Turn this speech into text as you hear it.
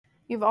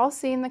You've all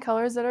seen the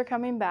colors that are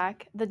coming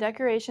back, the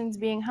decorations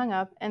being hung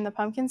up, and the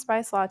pumpkin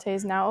spice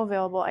lattes now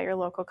available at your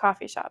local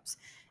coffee shops.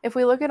 If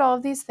we look at all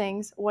of these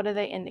things, what do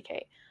they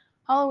indicate?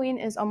 Halloween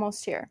is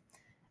almost here.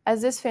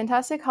 As this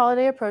fantastic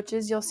holiday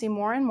approaches, you'll see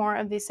more and more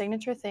of these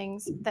signature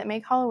things that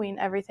make Halloween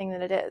everything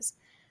that it is.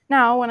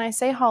 Now, when I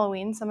say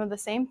Halloween, some of the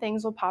same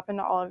things will pop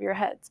into all of your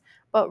heads.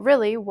 But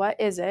really,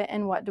 what is it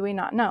and what do we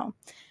not know?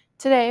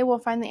 Today, we'll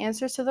find the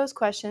answers to those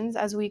questions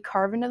as we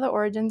carve into the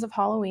origins of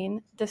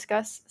Halloween,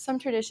 discuss some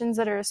traditions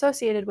that are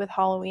associated with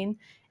Halloween,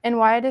 and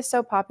why it is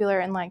so popular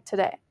and liked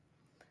today.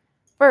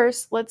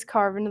 First, let's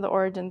carve into the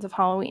origins of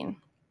Halloween.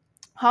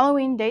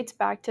 Halloween dates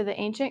back to the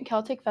ancient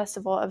Celtic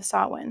festival of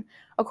Samhain.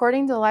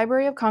 According to the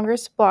Library of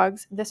Congress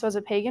blogs, this was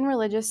a pagan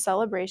religious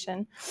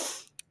celebration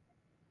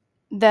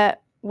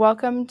that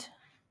welcomed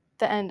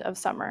the end of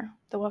summer,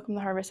 that welcomed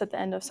the harvest at the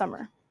end of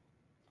summer.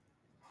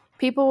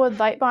 People would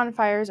light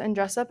bonfires and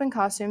dress up in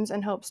costumes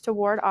in hopes to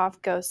ward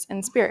off ghosts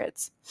and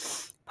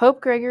spirits.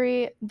 Pope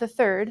Gregory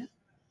III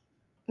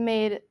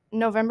made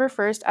November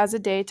 1st as a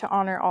day to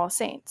honor All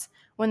Saints.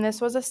 When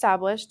this was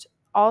established,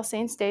 All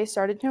Saints' Day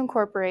started to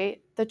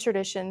incorporate the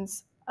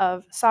traditions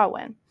of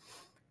Samhain.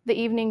 The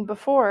evening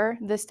before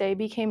this day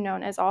became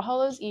known as All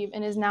Hallows' Eve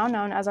and is now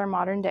known as our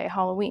modern-day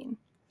Halloween.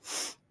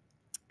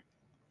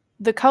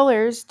 The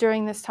colors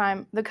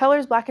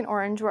black and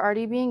orange, were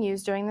already being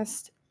used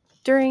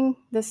during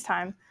this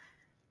time,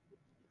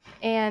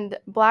 and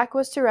black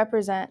was to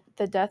represent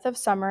the death of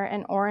summer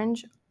and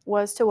orange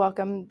was to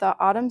welcome the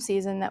autumn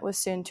season that was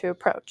soon to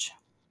approach.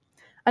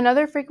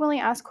 Another frequently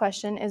asked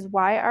question is,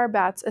 why are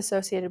bats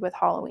associated with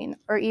Halloween,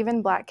 or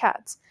even black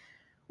cats?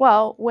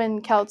 Well,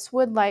 when Celts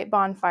would light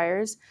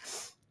bonfires,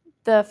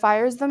 the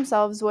fires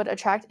themselves would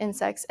attract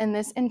insects, and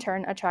this in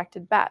turn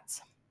attracted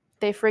bats.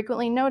 They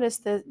frequently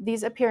noticed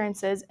these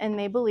appearances, and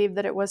they believed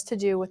that it was to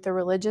do with the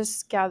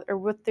religious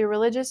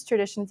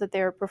traditions that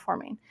they were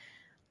performing.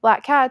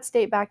 Black cats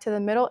date back to the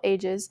Middle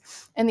Ages,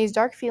 and these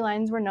dark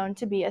felines were known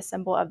to be a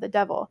symbol of the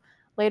devil.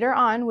 Later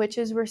on,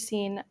 witches were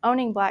seen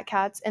owning black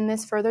cats, and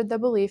this furthered the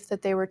belief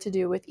that they were to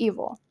do with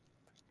evil.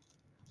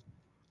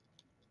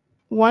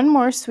 One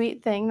more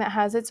sweet thing that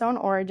has its own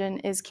origin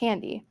is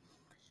candy.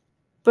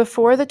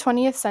 Before the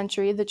 20th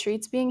century, the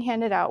treats being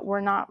handed out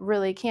were not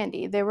really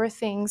candy. They were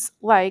things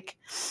like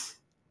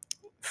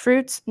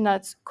fruits,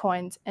 nuts,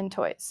 coins, and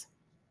toys.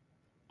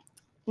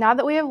 Now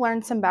that we have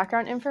learned some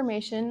background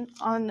information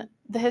on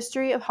the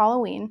history of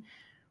Halloween,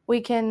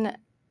 we can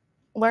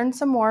learn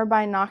some more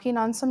by knocking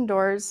on some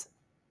doors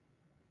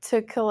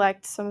to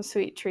collect some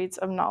sweet treats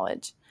of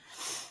knowledge.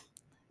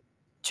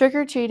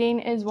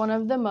 Trick-or-treating is one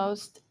of the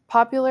most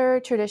popular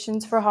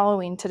traditions for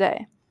Halloween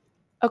today.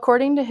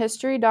 According to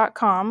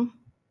History.com,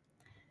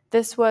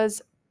 this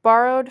was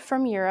borrowed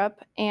from Europe,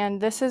 and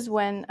this is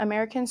when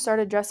Americans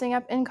started dressing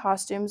up in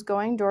costumes,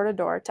 going door to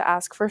door to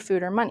ask for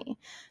food or money.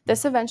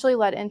 This eventually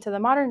led into the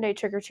modern-day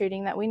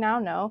trick-or-treating that we now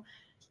know,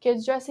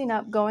 kids dressing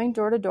up, going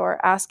door to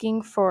door,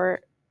 asking for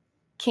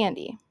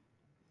candy.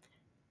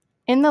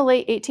 During the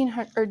late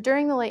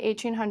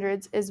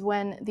 1800s is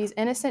when these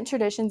innocent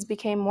traditions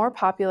became more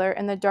popular,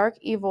 and the dark,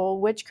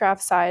 evil,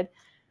 witchcraft side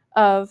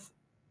of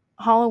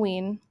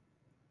Halloween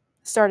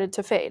started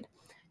to fade.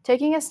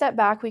 Taking a step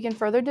back, we can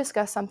further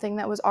discuss something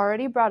that was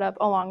already brought up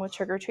along with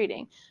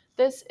trick-or-treating.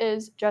 This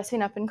is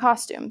dressing up in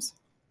costumes.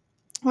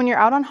 When you're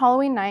out on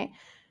Halloween night,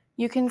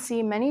 you can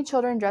see many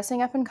children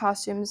dressing up in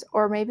costumes,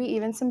 or maybe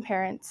even some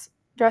parents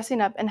dressing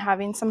up and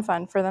having some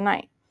fun for the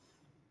night.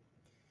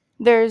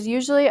 There's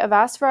usually a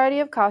vast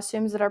variety of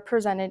costumes that are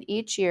presented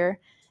each year,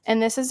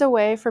 and this is a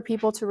way for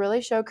people to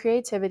really show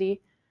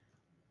creativity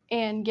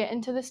and get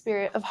into the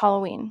spirit of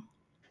Halloween.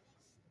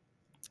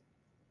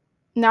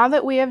 Now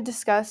that we have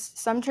discussed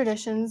some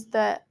traditions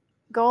that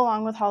go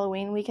along with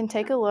Halloween, we can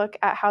take a look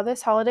at how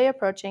this holiday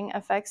approaching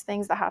affects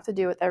things that have to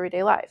do with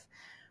everyday life.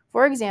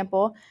 For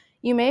example,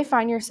 you may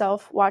find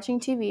yourself watching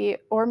TV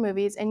or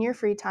movies in your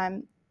free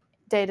time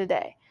day to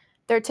day.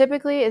 There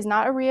typically is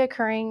not a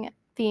reoccurring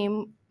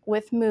theme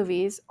with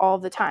movies all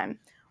the time.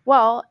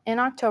 Well, in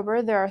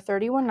October, there are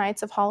 31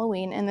 nights of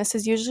Halloween, and this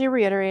is usually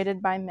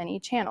reiterated by many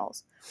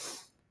channels.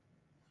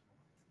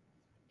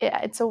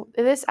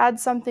 This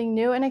adds something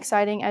new and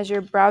exciting as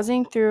you're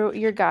browsing through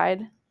your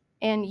guide,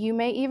 and you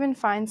may even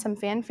find some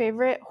fan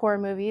favorite horror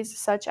movies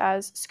such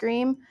as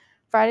Scream,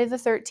 Friday the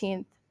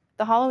 13th,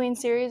 the Halloween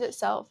series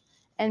itself,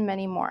 and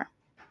many more.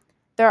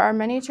 There are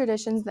many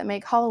traditions that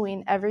make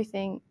Halloween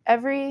everything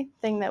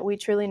that we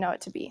truly know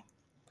it to be.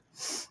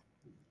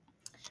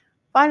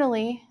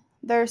 Finally,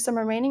 there's some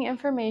remaining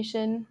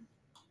information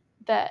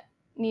that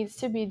needs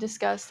to be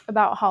discussed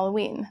about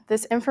Halloween.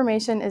 This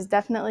information is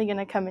definitely going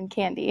to come in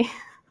candy.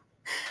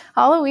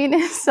 Halloween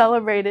is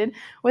celebrated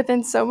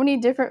within so many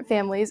different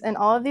families, and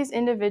all of these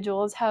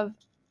individuals have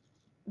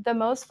the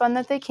most fun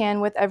that they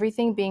can with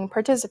everything being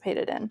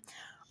participated in.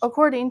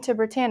 According to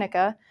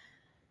Britannica,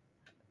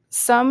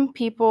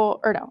 Halloween's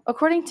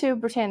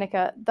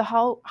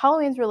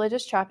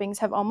religious trappings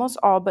have almost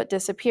all but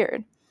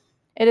disappeared.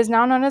 It is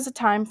now known as a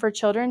time for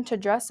children to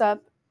dress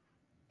up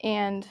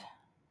and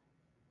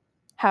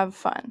have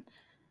fun.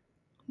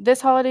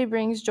 This holiday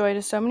brings joy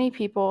to so many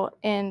people,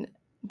 and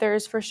there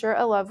is for sure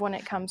a love when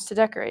it comes to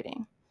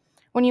decorating.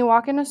 When you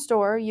walk in a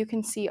store, you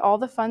can see all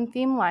the fun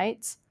theme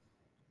lights,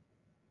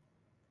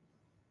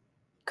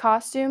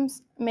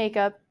 costumes,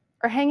 makeup,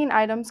 or hanging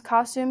items,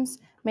 costumes,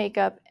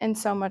 makeup, and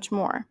so much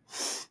more.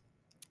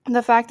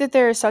 The fact that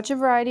there is such a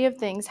variety of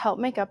things help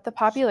make up the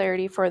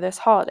popularity for this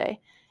holiday.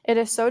 It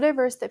is so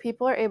diverse that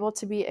people are able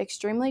to be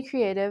extremely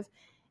creative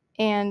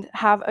and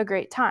have a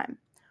great time.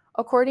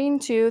 According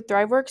to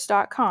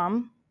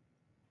thriveworks.com,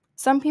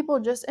 some people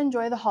just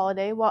enjoy the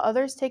holiday while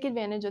others take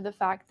advantage of the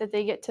fact that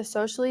they get to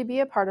socially be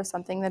a part of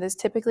something that is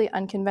typically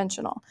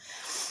unconventional.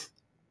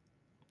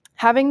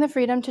 Having the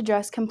freedom to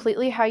dress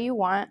completely how you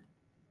want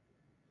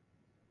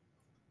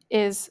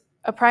is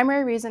a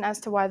primary reason as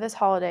to why this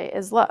holiday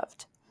is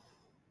loved.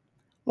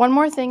 One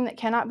more thing that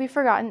cannot be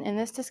forgotten in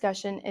this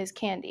discussion is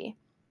candy.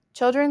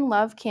 Children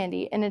love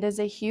candy, and it is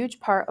a huge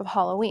part of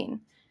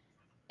Halloween.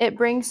 It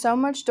brings so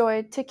much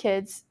joy to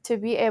kids to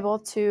be able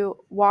to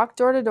walk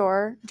door to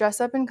door,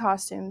 dress up in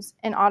costumes,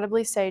 and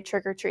audibly say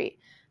trick or treat.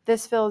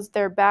 This fills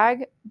their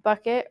bag,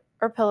 bucket,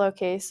 or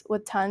pillowcase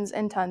with tons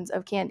and tons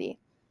of candy.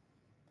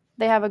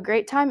 They have a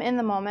great time in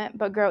the moment,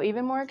 but grow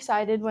even more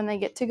excited when they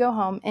get to go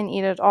home and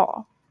eat it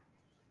all.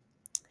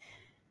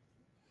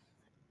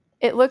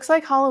 It looks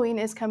like Halloween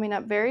is coming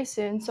up very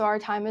soon, so our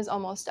time is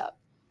almost up.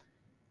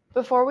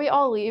 Before we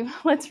all leave,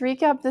 let's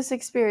recap this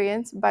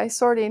experience by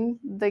sorting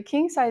the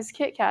king-size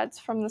Kit Kats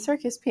from the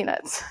circus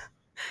peanuts.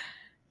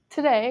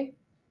 Today,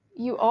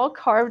 you all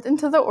carved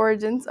into the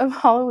origins of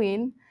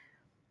Halloween.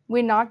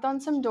 We knocked on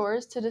some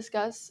doors to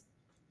discuss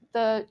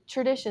the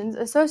traditions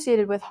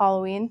associated with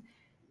Halloween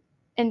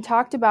and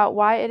talked about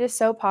why it is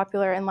so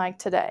popular and liked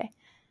today.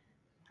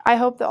 I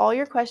hope that all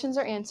your questions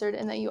are answered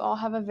and that you all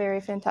have a very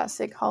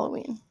fantastic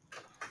Halloween.